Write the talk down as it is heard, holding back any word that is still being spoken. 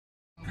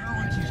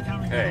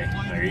Okay,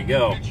 there you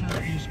go.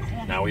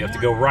 Now we have to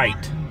go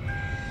right.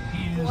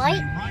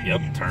 Right?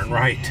 Yep, turn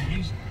right.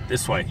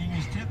 This way.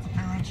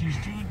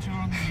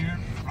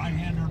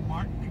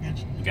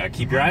 You gotta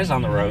keep your eyes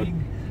on the road.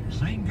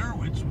 Zane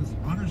Gerwitz with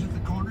runners at the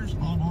corners,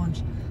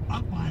 Longhorns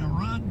up by a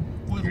run.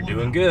 You're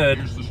doing good.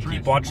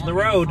 Keep watching the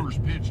road.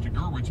 First pitch to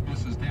Gerwitz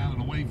misses down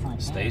and away for a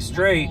Stay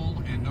straight.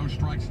 and no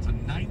strikes. It's a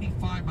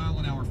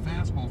 95-mile-an-hour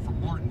fastball from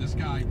Martin. This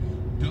guy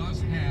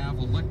does have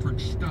electric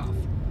stuff,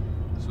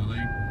 so they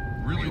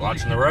really. Are you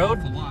watching the road?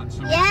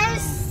 So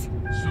Yes.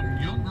 some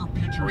younger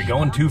pitchers. Are we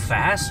going too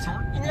fast?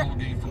 Start the ball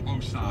game for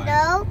both sides.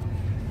 No.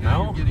 Now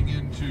No? you're getting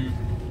into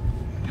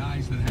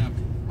guys that have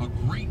a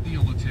great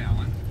deal of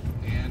talent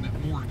and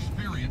more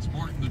experience.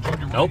 Martin, the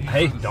junior. Nope,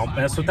 hey, don't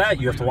mess with that.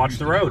 You have to watch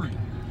the road.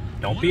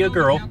 Don't be a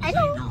girl. I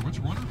know.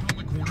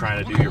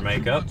 Trying to do your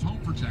makeup.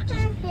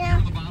 Yeah.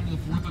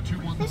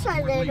 This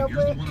one, little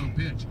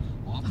bit.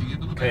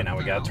 Okay, now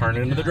we gotta turn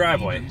into the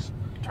driveway.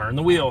 Turn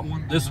the wheel.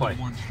 This way.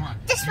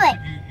 This way.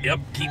 Yep,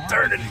 keep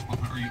turning.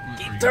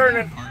 Keep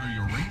turning.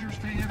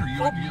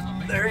 Oop,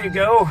 there you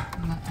go.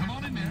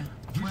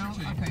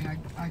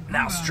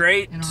 Now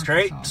straight,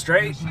 straight,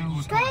 straight.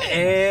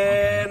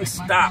 And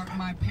stop.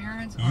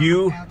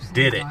 You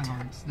did it.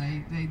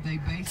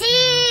 T.